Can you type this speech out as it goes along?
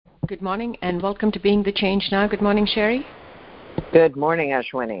Good morning and welcome to Being the Change Now. Good morning, Sherry. Good morning,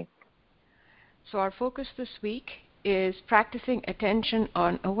 Ashwini. So our focus this week is practicing attention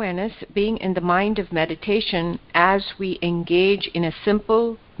on awareness, being in the mind of meditation as we engage in a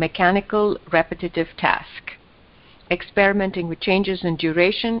simple, mechanical, repetitive task, experimenting with changes in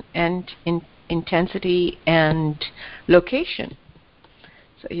duration and in intensity and location.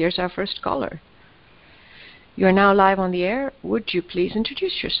 So here's our first caller. You are now live on the air. Would you please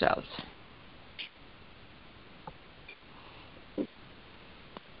introduce yourself?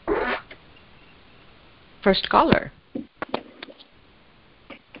 First caller.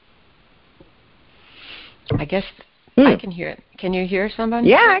 I guess I can hear it. Can you hear somebody?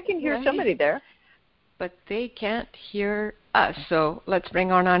 Yeah, I can hear somebody there. But they can't hear us. So let's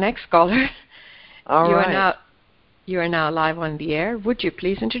bring on our next caller. All right. You are now live on the air. Would you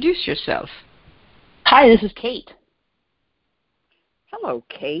please introduce yourself? Hi, this is Kate. Hello,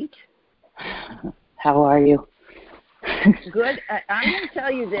 Kate. How are you? Good. I'm going to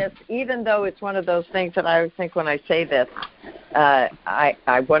tell you this, even though it's one of those things that I think when I say this,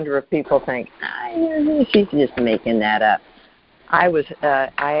 I wonder if people think, she's just making that up.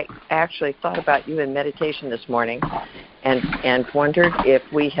 I actually thought about you in meditation this morning and wondered if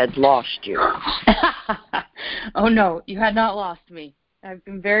we had lost you. Oh, no, you had not lost me. I've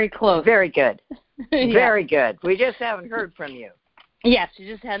been very close. Very good. Yeah. Very good. We just haven't heard from you. Yes,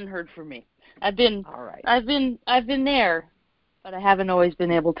 you just hadn't heard from me. I've been there, but I haven't always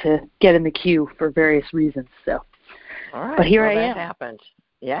been able to get in the queue for various reasons. So, all right. But here I am. That happened.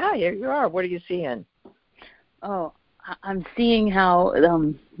 Yeah, here you are. What are you seeing? Oh, I'm seeing how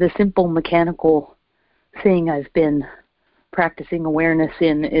the simple mechanical thing I've been practicing awareness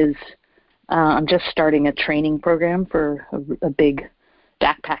in is I'm just starting a training program for a big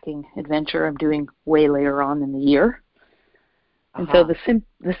backpacking adventure I'm doing way later on in the year. And so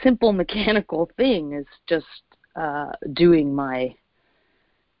the simple mechanical thing is just doing my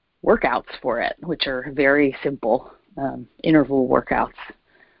workouts for it, which are very simple interval workouts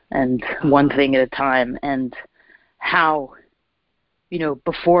and one thing at a time. And how,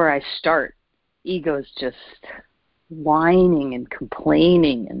 before I start, ego's just whining and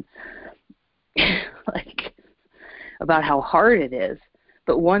complaining and like about how hard it is.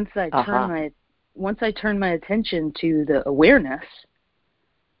 But once I turn my attention to the awareness,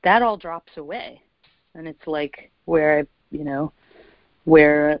 that all drops away, and it's like where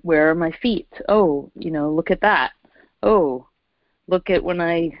are my feet? Oh, look at that. Oh, look at when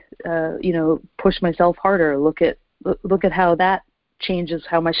I push myself harder. Look at how that changes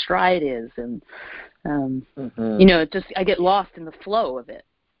how my stride is, and I get lost in the flow of it.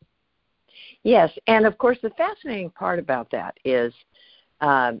 Yes, and of course the fascinating part about that is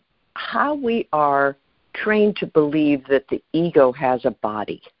how we are trained to believe that the ego has a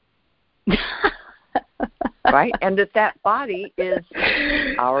body, right? And that body is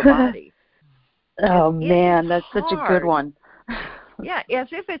our body. Oh, man, that's such a good one. Yeah, as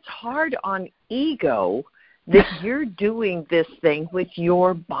if it's hard on ego that you're doing this thing with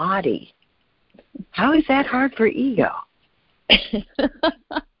your body. How is that hard for ego?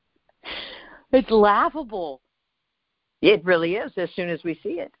 It's laughable. It really is as soon as we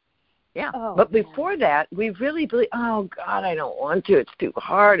see it. Yeah. Oh, but before that, we really believe, oh, God, I don't want to. It's too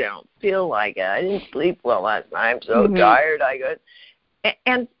hard. I don't feel like it. I didn't sleep well last night. I'm so tired.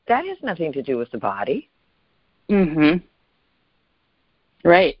 And that has nothing to do with the body. Mhm.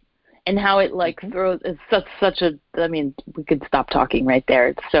 Right. And how it throws, it's such a, we could stop talking right there.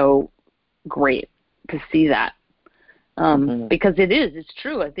 It's so great to see that. Because it's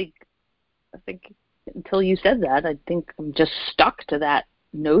true. I think until you said that, I think I'm just stuck to that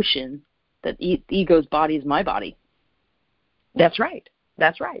notion that ego's body is my body. That's right.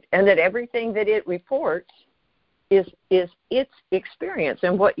 And that everything that it reports is its experience.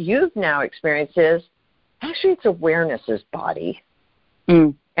 And what you've now experienced is actually it's awareness's body.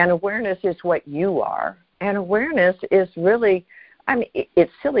 And awareness is what you are. And awareness is really,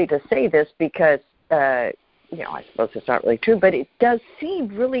 it's silly to say this because, I suppose it's not really true, but it does seem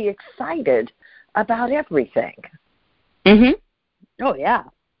really excited about everything. Mhm. Oh, yeah.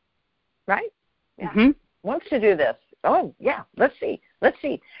 Right? Yeah. Mm-hmm. Wants to do this. Oh, yeah, let's see.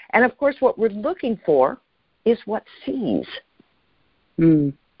 And, of course, what we're looking for is what sees.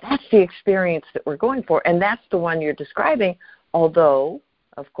 That's the experience that we're going for, and that's the one you're describing, although,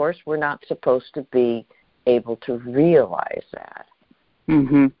 of course, we're not supposed to be able to realize that.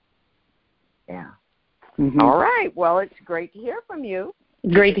 Yeah. All right. Well, it's great to hear from you.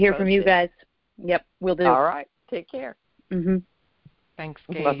 Great to hear from you guys. Yep, will do. All right. Take care. Thanks,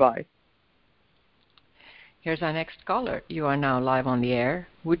 Kate. Bye-bye. Here's our next caller. You are now live on the air.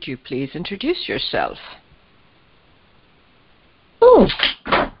 Would you please introduce yourself? Oh.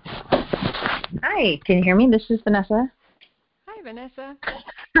 Hi, can you hear me? This is Vanessa. Hi, Vanessa.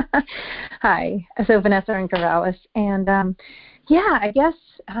 Hi. So Vanessa Rincaralis. And I guess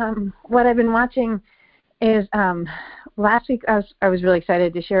what I've been watching is last week I was really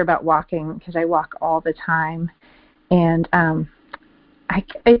excited to share about walking because I walk all the time. And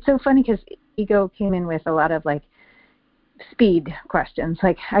it's so funny because ego came in with a lot of like speed questions.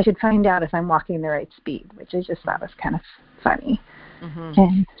 Like I should find out if I'm walking the right speed, which I just thought was kind of funny.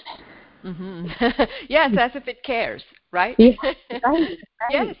 Mm-hmm. Yes, as if it cares, right? Yeah, right.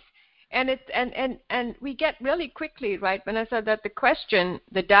 Yes. And we get really quickly, right, Vanessa, that the question,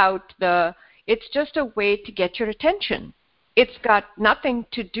 the doubt, it's just a way to get your attention. It's got nothing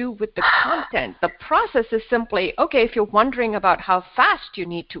to do with the content. The process is simply, okay, if you're wondering about how fast you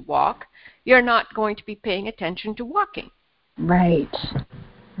need to walk, you're not going to be paying attention to walking. Right.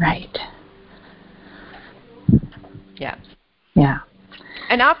 Yeah. Yeah.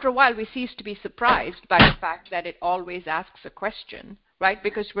 And after a while, we cease to be surprised by the fact that it always asks a question, right?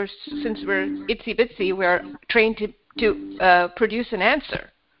 Because since we're itsy bitsy, we're trained to produce an answer.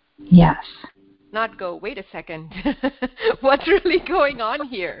 Yes. Not go, wait a second, what's really going on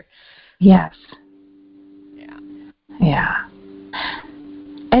here? Yes. Yeah. Yeah.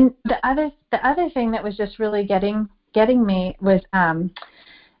 And the other thing that was just really getting me was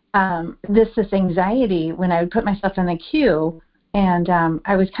this anxiety when I would put myself in the queue, and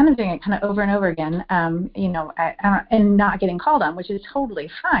I was kind of doing it kind of over and over again, and not getting called on, which is totally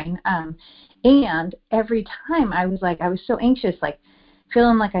fine. And every time I was so anxious, like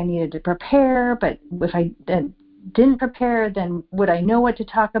feeling like I needed to prepare, but if I didn't prepare, then would I know what to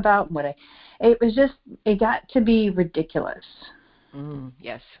talk about? It got to be ridiculous.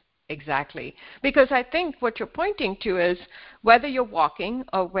 Yes, exactly. Because I think what you're pointing to is whether you're walking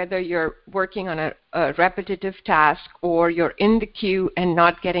or whether you're working on a repetitive task, or you're in the queue and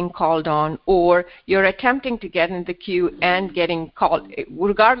not getting called on, or you're attempting to get in the queue and getting called,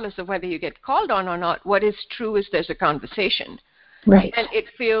 regardless of whether you get called on or not, what is true is there's a conversation. Right. And it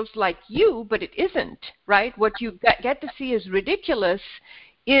feels like you, but it isn't, right? What you get to see as ridiculous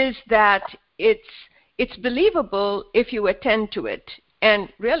is that it's believable if you attend to it. And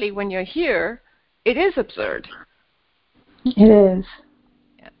really, when you're here, it is absurd. It is.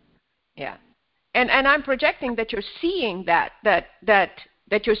 Yeah. And I'm projecting that you're seeing that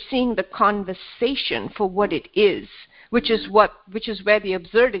you're seeing the conversation for what it is, which is where the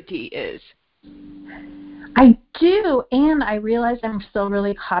absurdity is. I do, and I realize I'm still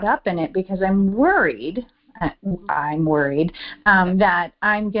really caught up in it because I'm worried that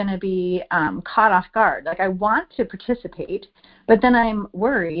I'm going to be caught off guard. Like I want to participate, but then I'm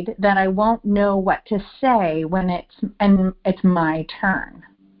worried that I won't know what to say when it's my turn.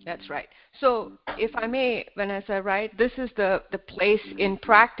 That's right. So if I may, Vanessa, right, this is the place in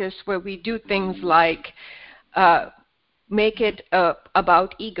practice where we do things like make it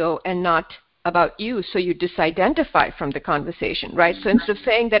about ego and not about you, so you disidentify from the conversation, right? So instead of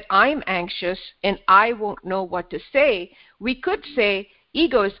saying that I'm anxious and I won't know what to say, we could say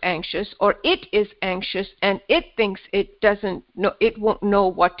ego is anxious, or it is anxious and it thinks it won't know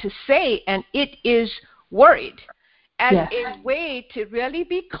what to say, and it is worried, as a way to really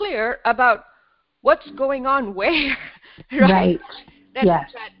be clear about what's going on where, right?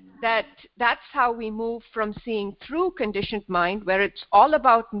 That's how we move from seeing through conditioned mind, where it's all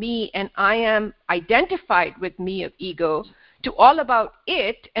about me and I am identified with me of ego, to all about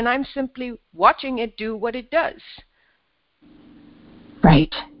it and I'm simply watching it do what it does.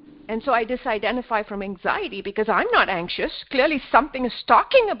 Right. And so I disidentify from anxiety because I'm not anxious. Clearly something is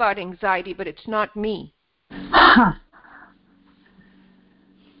talking about anxiety, but it's not me. Huh.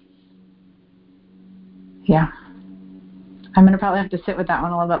 Yeah. I'm going to probably have to sit with that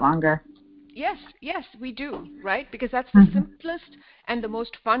one a little bit longer. Yes, we do, right? Because that's the simplest and the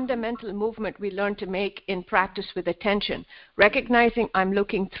most fundamental movement we learn to make in practice with attention. Recognizing I'm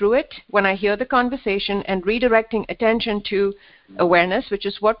looking through it when I hear the conversation, and redirecting attention to awareness, which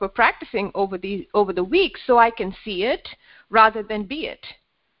is what we're practicing over the week, so I can see it rather than be it.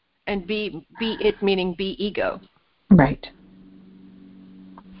 And be it meaning be ego. Right.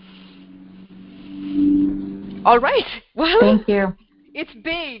 All right. Well, thank you. It's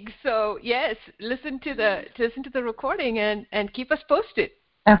big, so yes, listen to the recording and keep us posted.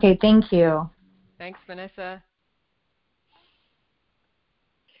 Okay, thank you. Thanks, Vanessa.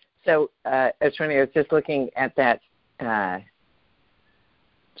 So, it's funny, I was just looking at that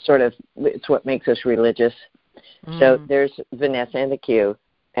sort of, it's what makes us religious. So there's Vanessa in the queue,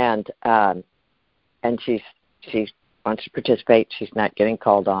 and and she wants to participate. She's not getting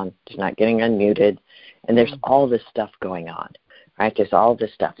called on. She's not getting unmuted, and there's all this stuff going on, right? There's all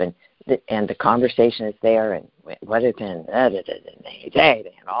this stuff, and the conversation is there, and what has been, and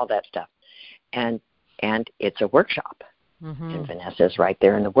all that stuff, and it's a workshop, and Vanessa's right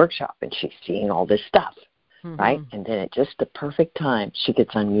there in the workshop, and she's seeing all this stuff, right? And then at just the perfect time, she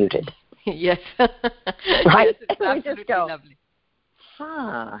gets unmuted. Yes. Right? Yes, it's we just go, lovely.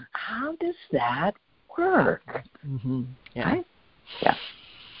 How does that work? Yeah. Right? Yeah.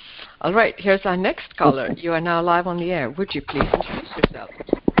 All right, here's our next caller. You are now live on the air. Would you please introduce yourself?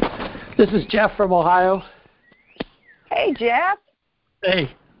 This is Jeff from Ohio. Hey, Jeff.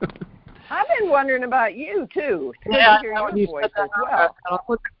 Hey. I've been wondering about you, too. Yeah, I hear when your you voice said that, as well. I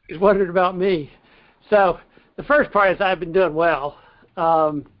was wondering about me. So the first part is I've been doing well.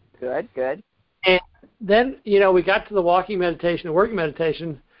 Good. And then, we got to the walking meditation, the working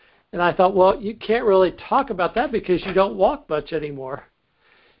meditation, and I thought, well, you can't really talk about that because you don't walk much anymore.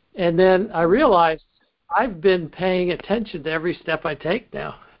 And then I realized I've been paying attention to every step I take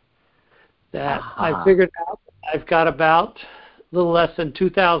now. That I figured out I've got about a little less than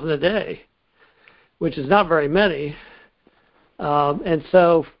 2,000 a day, which is not very many. And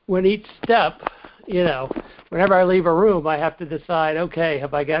so when each step, whenever I leave a room, I have to decide, okay,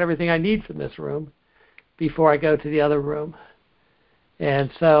 have I got everything I need from this room before I go to the other room? And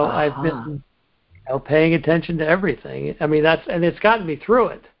so I've been paying attention to everything. I mean, and it's gotten me through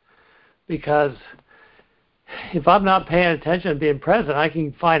it, because if I'm not paying attention and being present, I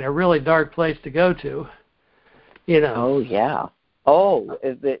can find a really dark place to go to, Oh, yeah. Oh,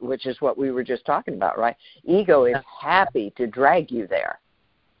 which is what we were just talking about, right? Ego is happy to drag you there.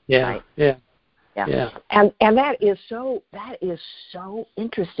 Yeah, right? Yeah. And that is so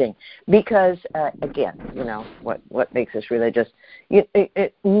interesting, because again, what makes us religious?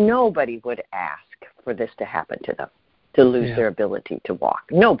 Nobody would ask for this to happen to them, to lose their ability to walk.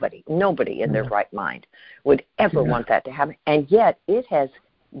 Nobody in their right mind would ever want that to happen. And yet it has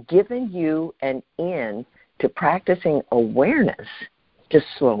given you an in to practicing awareness, to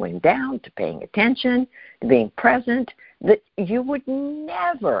slowing down, to paying attention, to being present, that you would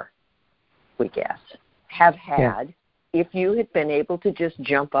never, we guess, have had if you had been able to just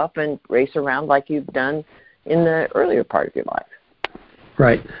jump up and race around like you've done in the earlier part of your life.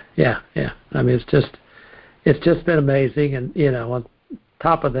 Right. Yeah. I mean, it's just been amazing, and on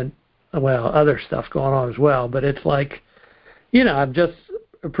top of the other stuff going on as well. But it's like, I'm just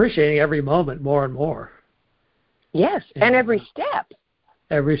appreciating every moment more and more. Yes, and every step.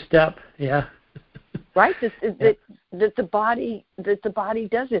 Every step, yeah. Right, that the body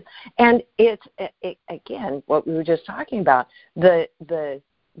does it, and it's again what we were just talking about,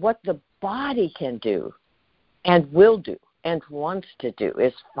 what the body can do, and will do, and wants to do,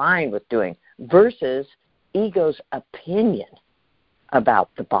 is fine with doing, versus ego's opinion about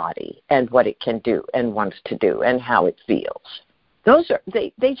the body and what it can do and wants to do and how it feels. Those are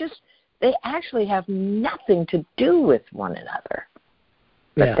they actually have nothing to do with one another.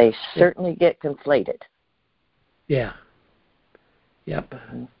 But they certainly get conflated. Yeah. Yep.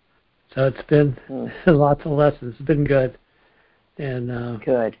 So it's been lots of lessons. It's been good. And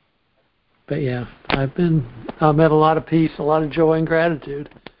good. But yeah, I'm at a lot of peace, a lot of joy and gratitude.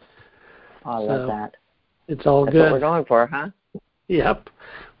 I love that. It's all That's good. That's what we're going for, huh? Yep.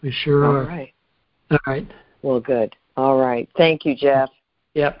 We sure are. All right. All right. Well, good. All right. Thank you, Jeff.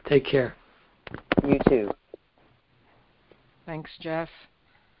 Yep. Take care. You too. Thanks, Jeff.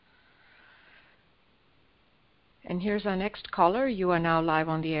 And here's our next caller. You are now live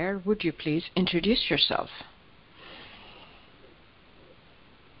on the air. Would you please introduce yourself?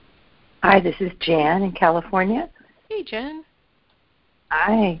 Hi, this is Jan in California. Hey, Jan.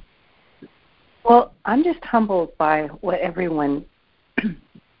 Hi. Well, I'm just humbled by what everyone,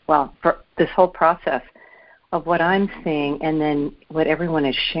 for this whole process of what I'm seeing and then what everyone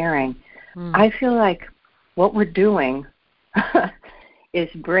is sharing. I feel like what we're doing is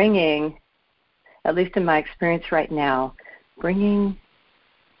bringing, at least in my experience right now, bringing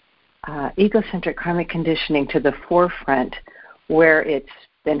egocentric karmic conditioning to the forefront where it's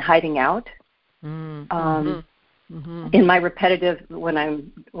been hiding out. In my repetitive, when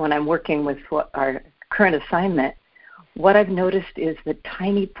I'm working with our current assignment, what I've noticed is the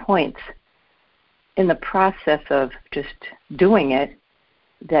tiny points in the process of just doing it,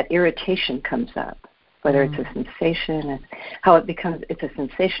 that irritation comes up, whether it's a sensation and how it's a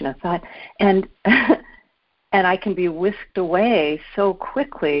sensation, a thought, and and I can be whisked away so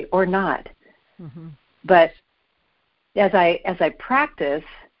quickly or not. But as I practice,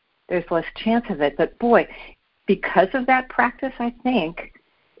 there's less chance of it. But boy, because of that practice, I think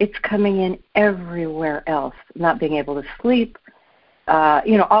it's coming in everywhere else, not being able to sleep,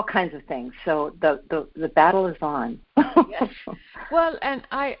 all kinds of things. So the battle is on. Yes. Well, and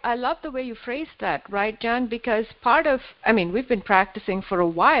I love the way you phrased that, right, Jan? Because we've been practicing for a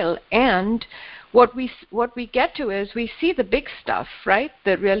while, and what we get to is we see the big stuff, right?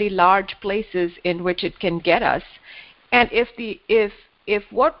 The really large places in which it can get us, and if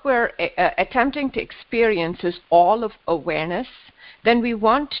what we're attempting to experience is all of awareness, then we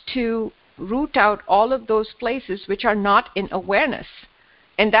want to root out all of those places which are not in awareness,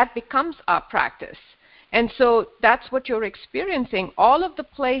 and that becomes our practice. And so that's what you're experiencing, all of the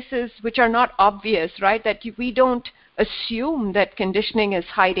places which are not obvious, right, that we don't assume that conditioning is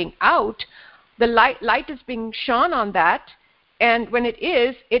hiding out. The light is being shone on that, and when it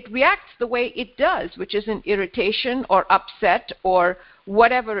is, it reacts the way it does, which is an irritation or upset or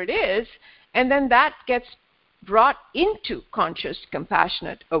whatever it is, and then that gets brought into conscious,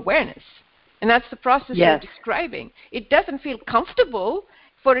 compassionate awareness. And that's the process you're describing. It doesn't feel comfortable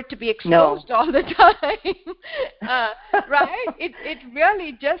for it to be exposed all the time, right? It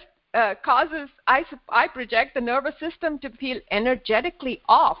really just causes, I project, the nervous system to feel energetically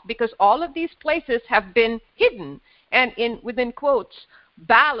off, because all of these places have been hidden and within quotes,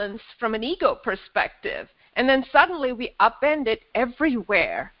 balanced from an ego perspective. And then suddenly we upend it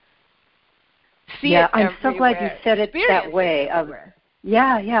everywhere. I'm so glad you said it that way.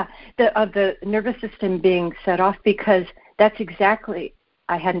 The nervous system being set off, because that's exactly,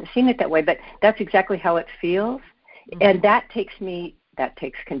 I hadn't seen it that way, but that's exactly how it feels. Mm-hmm. And that takes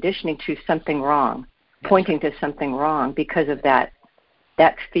conditioning to something wrong, pointing to something wrong because of that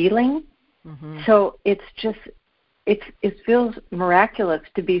feeling. Mm-hmm. So it's just, it feels miraculous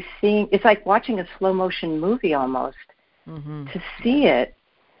to be seeing. It's like watching a slow motion movie almost, to see it.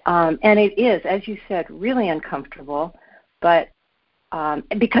 And it is, as you said, really uncomfortable, but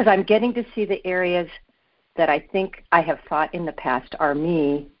because I'm getting to see the areas that I think I have thought in the past are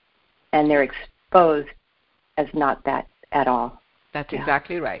me, and they're exposed as not that at all. That's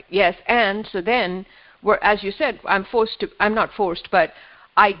exactly right. Yes, and so then, as you said, I'm not forced, but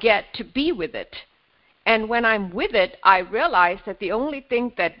I get to be with it. And when I'm with it, I realize that the only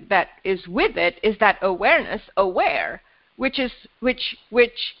thing that is with it is that awareness, which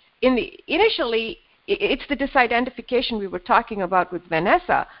initially, it's the disidentification we were talking about with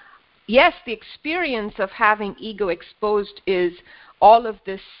Vanessa. Yes, the experience of having ego exposed is all of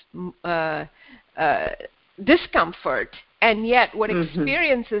this discomfort, and yet what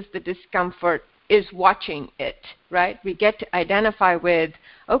experiences the discomfort is watching it, right? We get to identify with,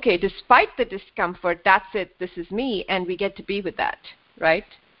 okay, despite the discomfort, that's it, this is me, and we get to be with that, right?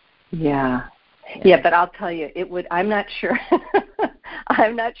 Yeah, but I'll tell you, I'm not sure.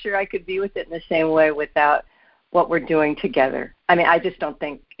 I'm not sure I could be with it in the same way without what we're doing together. I mean, I just don't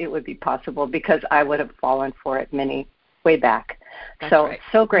think it would be possible, because I would have fallen for it way back. That's right.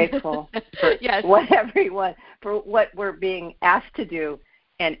 So grateful for for what we're being asked to do,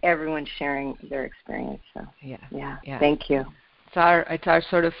 and everyone sharing their experience. So yeah. Thank you. It's our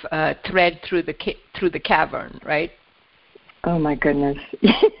sort of thread through the cavern, right? Oh my goodness.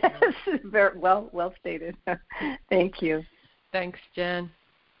 Yes, very well stated. Thank you. Thanks, Jen.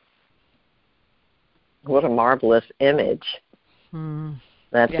 What a marvelous image.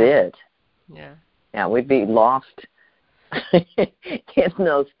 That's it. Yeah. Yeah, we'd be lost in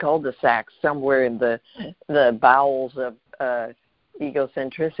those cul-de-sacs somewhere in the bowels of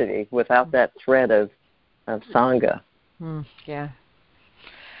egocentricity without that thread of Sangha. Yeah.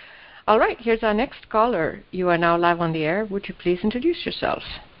 All right, here's our next caller. You are now live on the air. Would you please introduce yourself?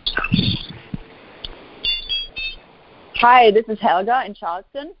 Hi, this is Helga in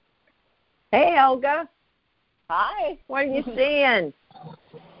Charleston. Hey, Helga. Hi. What are you seeing?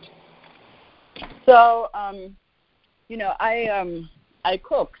 So, I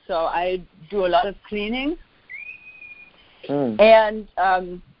cook, so I do a lot of cleaning. And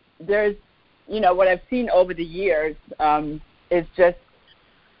there's, what I've seen over the years is just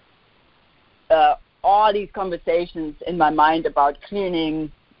all these conversations in my mind about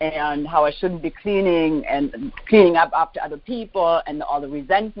cleaning and how I shouldn't be cleaning and cleaning up after other people and all the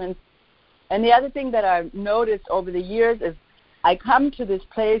resentments. And the other thing that I've noticed over the years is I come to this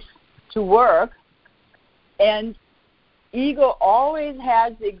place to work, and ego always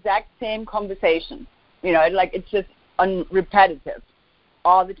has the exact same conversation. It's just repetitive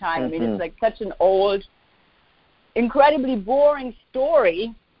all the time. I mean, it's like such an old, incredibly boring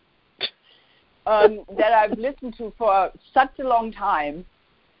story that I've listened to for such a long time.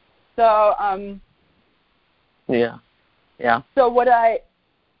 So, So what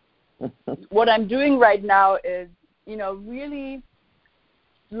I'm doing right now is, really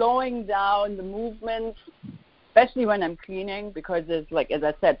slowing down the movement, especially when I'm cleaning, because there's, like, as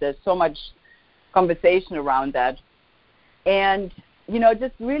I said, there's so much conversation around that. And, you know,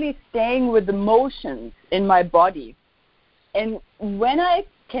 just really staying with the motions in my body. And when I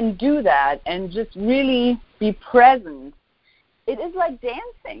can do that and just really be present, it is like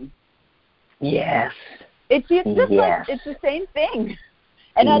dancing. Yes. It's just like, it's the same thing.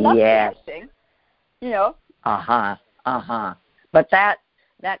 And I love dancing, you know. But that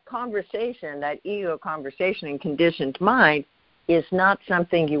conversation, that ego conversation in conditioned mind, is not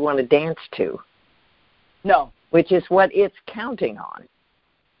something you want to dance to. No. Which is what it's counting on.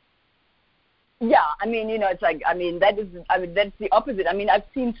 Yeah, I mean, you know, it's like, I mean, that's the opposite. I mean, I've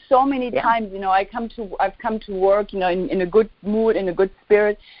seen so many times, you know, I've come to work, you know, in a good mood, in a good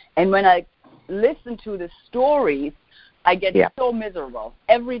spirit, and when I listen to the stories, I get so miserable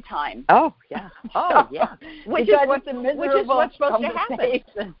every time. Oh, yeah. Oh, yeah. Which is what's supposed to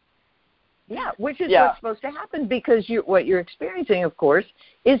happen. Yeah, which is what's supposed to happen, because what you're experiencing, of course,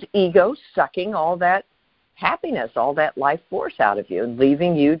 is ego sucking all that happiness, all that life force out of you, and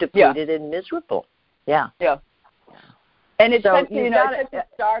leaving you depleted and miserable. Yeah. Yeah. And it's such, you know, it's such a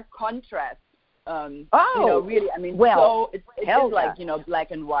stark contrast. You know, really, I mean, so it's just like, you know, black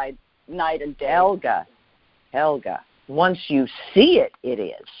and white, night and day. Helga, once you see it, it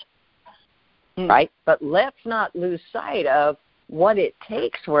is. Right? But let's not lose sight of what it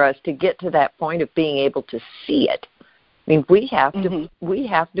takes for us to get to that point of being able to see it. I mean, we have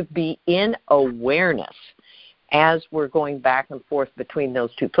to be in awareness as we're going back and forth between those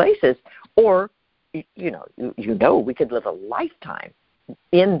two places, or you know, we could live a lifetime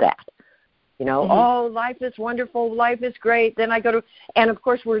in that. You know, oh, life is wonderful, life is great. Then I go to, and of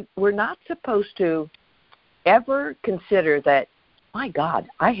course, we're not supposed to ever consider that, my God,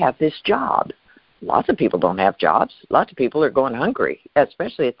 I have this job. Lots of people don't have jobs. Lots of people are going hungry,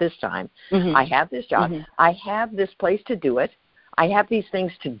 especially at this time. I have this job. I have this place to do it. I have these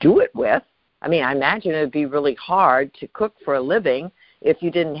things to do it with. I mean, I imagine it would be really hard to cook for a living if you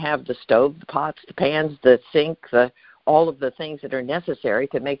didn't have the stove, the pots, the pans, the sink, all of the things that are necessary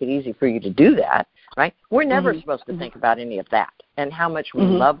to make it easy for you to do that, right? We're never supposed to think about any of that, and how much we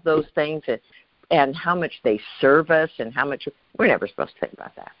love those things, and how much they serve us, and how much we're never supposed to think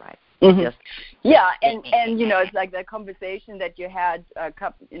about that, right? Yeah, and you know, it's like that conversation that you had,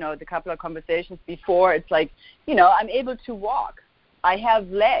 the couple of conversations before. It's like, you know, I'm able to walk. I have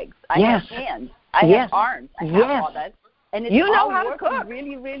legs. I have hands. I have arms. I have all that, and it's all how to working cook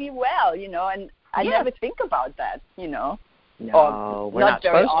really, really well. You know, and I never think about that. You know, no, we're not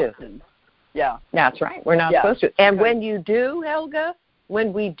supposed to. Yeah, that's right. We're not supposed to. And when you do, Helga,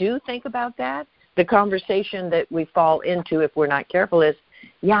 when we do think about that, the conversation that we fall into, if we're not careful, is,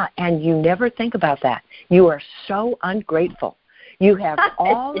 and you never think about that. You are so ungrateful. You have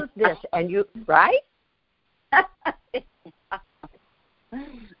all of this, and you, right?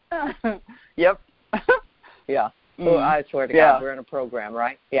 Yep. Yeah. Oh, I swear to God, we're in a program,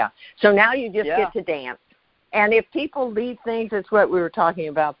 right? Yeah. So now you just get to dance. And if people leave things, it's what we were talking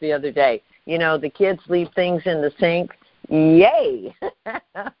about the other day. You know, the kids leave things in the sink. Yay.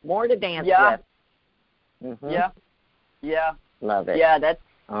 More to dance with. Yeah. Love it. Yeah, that's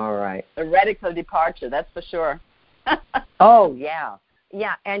all right. A radical departure, that's for sure. Oh, yeah.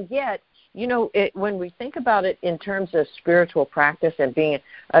 Yeah, and yet, you know, when we think about it in terms of spiritual practice and being,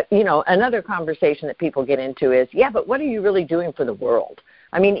 you know, another conversation that people get into is, but what are you really doing for the world?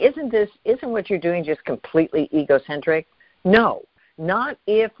 I mean, isn't what you're doing just completely egocentric? No, not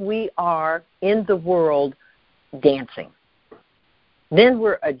if we are in the world dancing. Then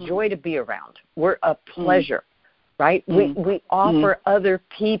we're a joy to be around. We're a pleasure, right? We offer other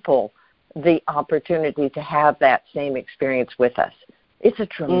people the opportunity to have that same experience with us. It's a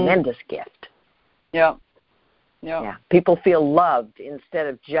tremendous gift. Yeah. People feel loved instead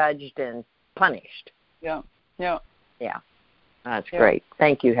of judged and punished. Yeah. That's great.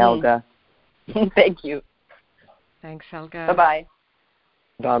 Thank you, Helga. Thank you. Thanks, Helga. Bye-bye.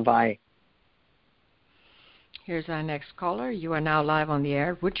 Bye-bye. Here's our next caller. You are now live on the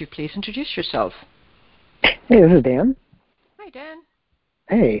air. Would you please introduce yourself? Hey, this is Dan. Hi, Dan.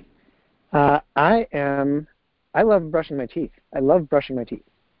 Hey. I love brushing my teeth. I love brushing my teeth.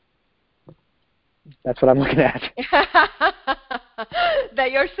 That's what I'm looking at.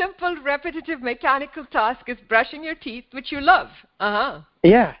 That your simple, repetitive, mechanical task is brushing your teeth, which you love.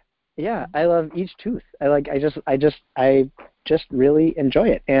 Yeah. I love each tooth. I just really enjoy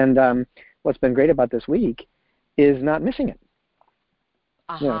it. And what's been great about this week is not missing it.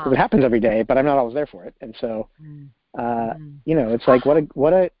 You know, 'cause it happens every day, but I'm not always there for it. And so, you know, it's like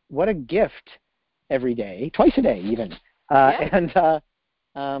what a gift every day, twice a day even. And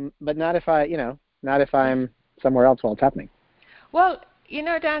but not if I'm somewhere else while it's happening. Well,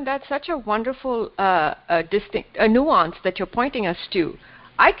 Dan, that's such a wonderful nuance that you're pointing us to.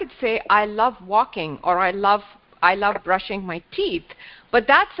 I could say I love walking or I love brushing my teeth, but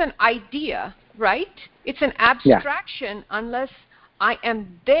that's an idea, right? It's an abstraction unless I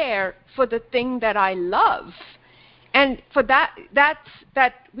am there for the thing that I love. And for that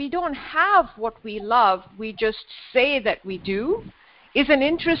we don't have what we love, we just say that we do, is an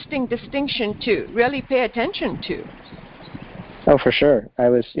interesting distinction to really pay attention to. Oh, for sure. I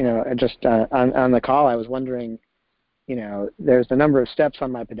was, just on the call, I was wondering, there's the number of steps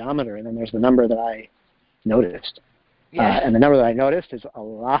on my pedometer, and then there's the number that I noticed. Yeah. And the number that I noticed is a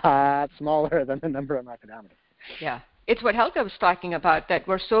lot smaller than the number on my pedometer. Yeah. It's what Helga was talking about, that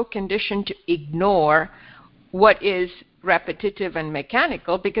we're so conditioned to ignore what is repetitive and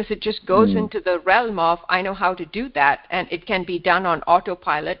mechanical because it just goes into the realm of, I know how to do that, and it can be done on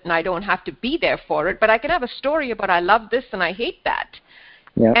autopilot, and I don't have to be there for it, but I can have a story about I love this and I hate that.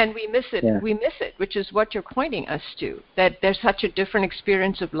 Yep. And we miss it. Yeah. We miss it, which is what you're pointing us to, that there's such a different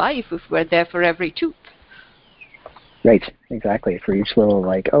experience of life if we're there for every tooth. Right, exactly. For each little,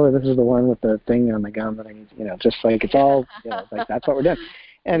 this is the one with the thing on the gum that I need, just like it's all, that's what we're doing.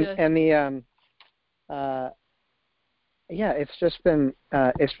 And it's just been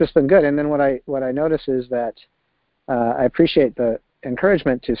good. And then what I notice is that I appreciate the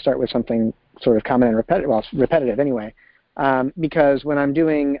encouragement to start with something sort of common and repetitive anyway, because when I'm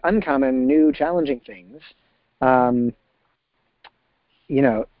doing uncommon, new, challenging things,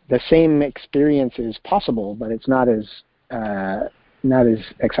 the same experience is possible, but it's not as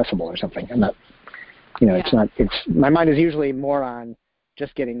accessible or something. I'm not, it's not. It's my mind is usually more on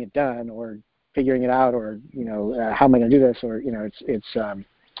just getting it done or figuring it out, or how am I going to do this, or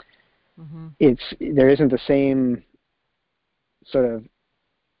there isn't the same sort of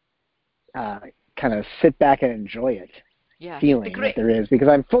kind of sit back and enjoy it feeling that there is, because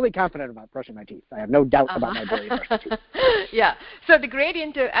I'm fully confident about brushing my teeth. I have no doubt about my ability to brush my teeth. Yeah. So as the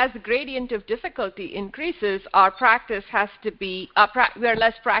gradient of difficulty increases, our practice has to be we're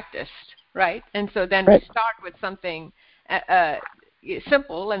less practiced, right? And so then we start with something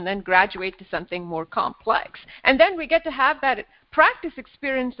simple and then graduate to something more complex. And then we get to have that practice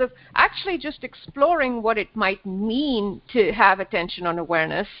experience of actually just exploring what it might mean to have attention on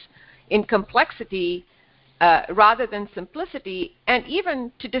awareness in complexity rather than simplicity, and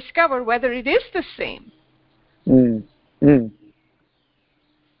even to discover whether it is the same.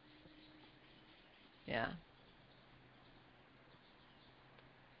 Yeah.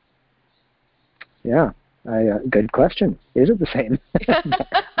 Yeah. Good question. Is it the same?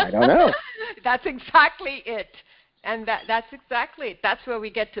 I don't know. That's exactly it. And that's exactly it. That's where we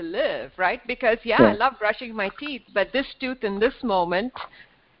get to live, right? Because, I love brushing my teeth, but this tooth in this moment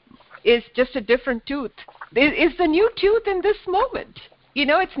is just a different tooth. Is the new tooth in this moment.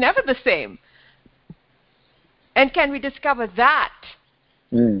 It's never the same. And can we discover that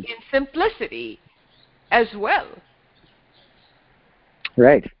in simplicity as well?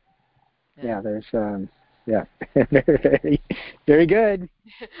 Right. Yeah, there's very, very good.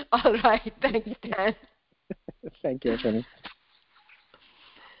 All right, thanks, Dan. Thank you, Tony.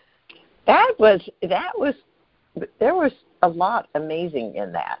 There was a lot amazing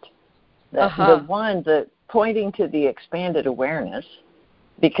in that. The pointing to the expanded awareness,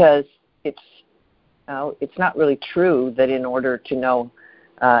 because it's not really true that in order to know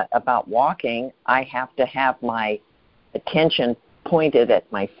about walking, I have to have my attention pointed at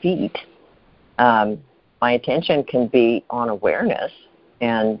my feet. My attention can be on awareness,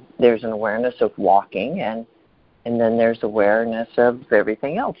 and there's an awareness of walking, and then there's awareness of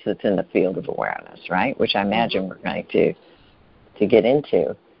everything else that's in the field of awareness, right? Which I imagine we're going to get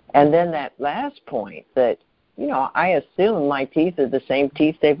into. And then that last point that, I assume my teeth are the same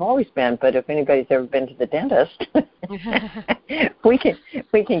teeth they've always been, but if anybody's ever been to the dentist, we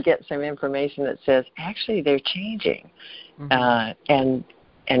can get some information that says, actually, they're changing.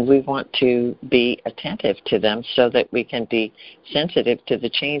 And we want to be attentive to them so that we can be sensitive to the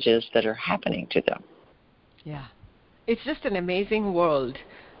changes that are happening to them. Yeah. It's just an amazing world.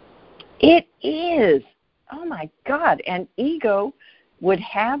 It is. Oh, my God. And ego would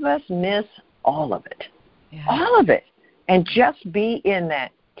have us miss all of it. Yeah. All of it. And just be in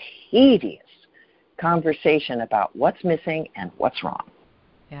that tedious conversation about what's missing and what's wrong.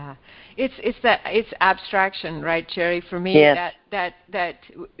 Yeah. It's abstraction, right, Jerry? For me, that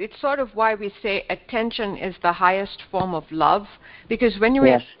it's sort of why we say attention is the highest form of love, because when you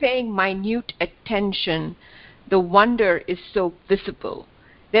are paying minute attention, the wonder is so visible.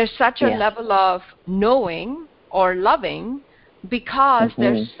 There's such a level of knowing or loving because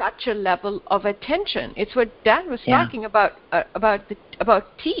there's such a level of attention. It's what Dan was talking about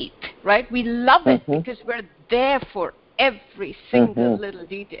teeth, right? We love it because we're there for every single little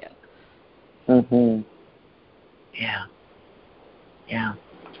detail. Yeah. Yeah.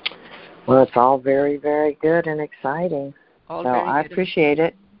 Well, it's all very, very good and exciting. So I appreciate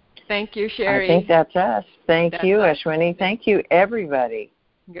it. Thank you, Sherry. I think that's us. Thank you, Ashwini. Thank you, everybody.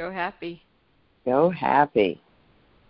 Go happy. Go happy.